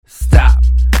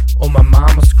my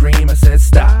mama scream, I said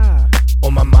stop.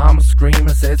 Oh, my mama scream,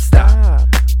 I said stop.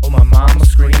 Oh, my mama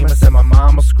scream, I said my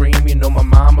mama scream, you know my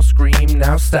mama scream,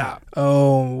 now stop.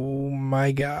 Oh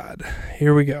my God,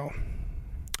 here we go.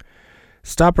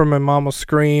 Stop or my mama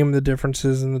scream, the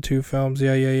differences in the two films.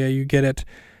 Yeah, you get it.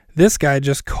 This guy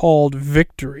just called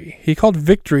victory. He called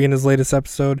victory in his latest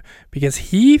episode because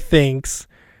he thinks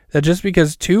that just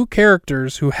because two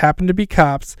characters who happen to be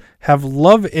cops have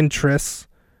love interests,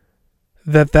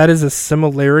 that is a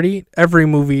similarity. Every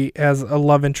movie has a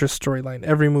love interest storyline.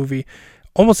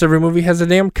 Almost every movie has a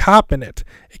damn cop in it.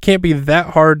 It can't be that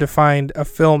hard to find a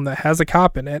film that has a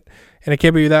cop in it, and it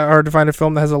can't be that hard to find a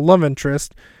film that has a love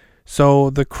interest. So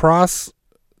the crossover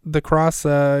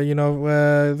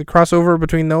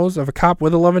between those of a cop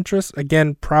with a love interest,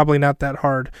 again, probably not that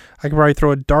hard. I could probably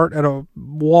throw a dart at a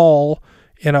wall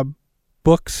in a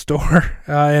bookstore,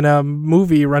 in a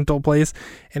movie rental place,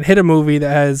 and hit a movie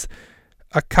that has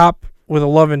a cop with a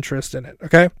love interest in it.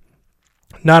 Okay,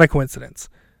 not a coincidence,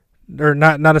 or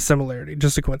not a similarity,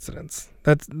 just a coincidence.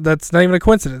 That's not even a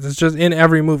coincidence. It's just in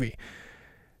every movie.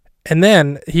 And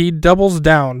then he doubles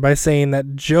down by saying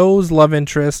that Joe's love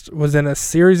interest was in a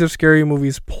series of scary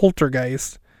movies,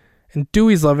 Poltergeist, and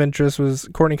Dewey's love interest was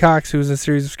Courtney Cox, who was in a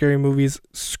series of scary movies,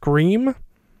 Scream.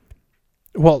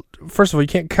 Well, first of all, you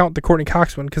can't count the Courtney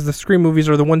Cox one because the Scream movies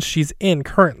are the ones she's in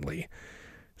currently.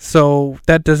 So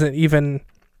that doesn't even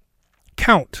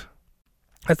count.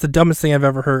 That's the dumbest thing I've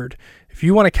ever heard. If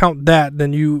you want to count that,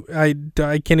 then I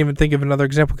can't even think of another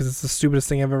example because it's the stupidest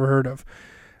thing I've ever heard of.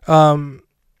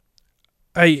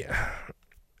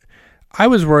 I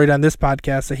was worried on this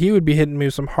podcast that he would be hitting me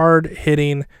with some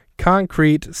hard-hitting,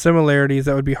 concrete similarities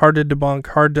that would be hard to debunk,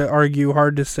 hard to argue,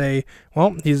 hard to say,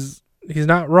 well, he's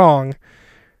not wrong,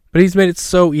 but he's made it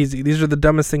so easy. These are the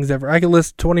dumbest things ever. I could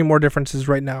list 20 more differences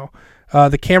right now.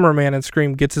 The cameraman in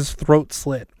Scream gets his throat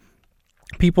slit.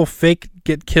 People fake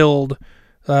get killed,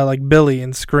 like Billy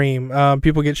in Scream.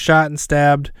 People get shot and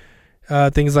stabbed.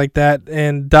 Things like that,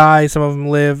 and die. Some of them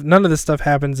live. None of this stuff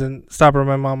happens in Stop or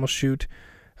My Mom Will Shoot.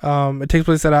 It takes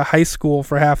place at a high school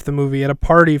for half the movie, at a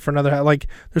party for another half. Like,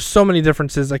 there's so many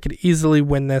differences. I could easily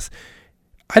win this.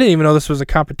 I didn't even know this was a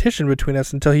competition between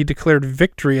us until he declared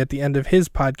victory at the end of his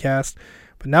podcast.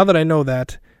 But now that I know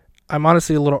that, I'm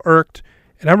honestly a little irked,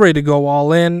 and I'm ready to go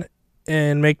all in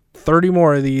and make 30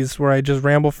 more of these where I just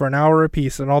ramble for an hour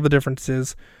apiece on all the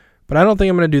differences. But I don't think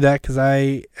I'm going to do that because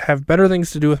I have better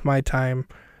things to do with my time.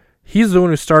 He's the one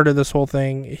who started this whole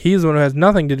thing. He's the one who has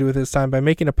nothing to do with his time by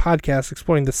making a podcast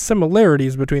exploring the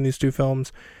similarities between these two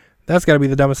films. That's got to be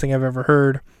the dumbest thing I've ever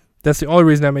heard. That's the only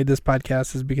reason I made this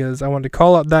podcast, is because I wanted to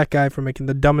call out that guy for making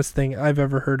the dumbest thing I've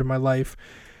ever heard in my life.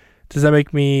 Does that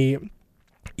make me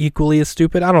equally as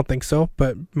stupid? I don't think so.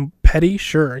 But petty?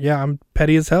 Sure. Yeah, I'm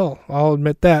petty as hell. I'll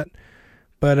admit that.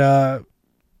 But,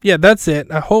 yeah, that's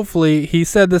it. Hopefully, he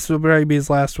said this will probably be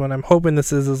his last one. I'm hoping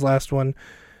this is his last one.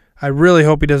 I really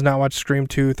hope he does not watch Scream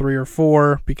 2, 3, or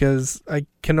 4, because I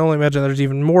can only imagine there's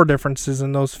even more differences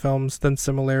in those films than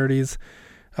similarities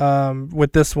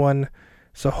with this one.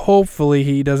 So hopefully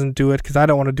he doesn't do it, because I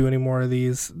don't want to do any more of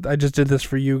these. I just did this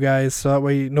for you guys, so that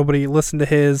way nobody listened to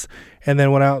his and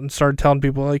then went out and started telling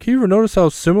people, like, you ever notice how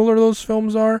similar those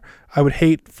films are? I would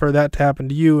hate for that to happen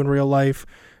to you in real life.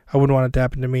 I wouldn't want it to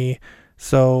happen to me.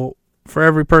 So for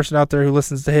every person out there who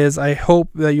listens to his, I hope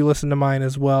that you listen to mine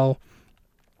as well.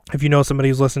 If you know somebody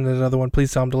who's listening to another one,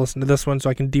 please tell them to listen to this one so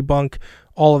I can debunk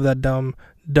all of that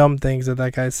dumb things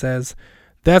that guy says.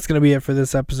 That's going to be it for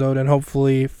this episode, and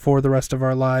hopefully for the rest of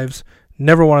our lives.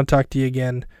 Never want to talk to you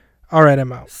again. All right,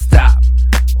 I'm out. Stop.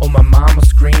 Oh, my mama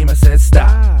scream, I said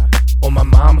stop. Oh, my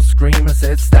mama scream, I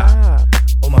said stop.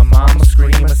 Oh, my mama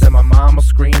scream, I said my mama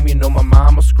scream, you know my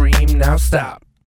mama scream, now stop.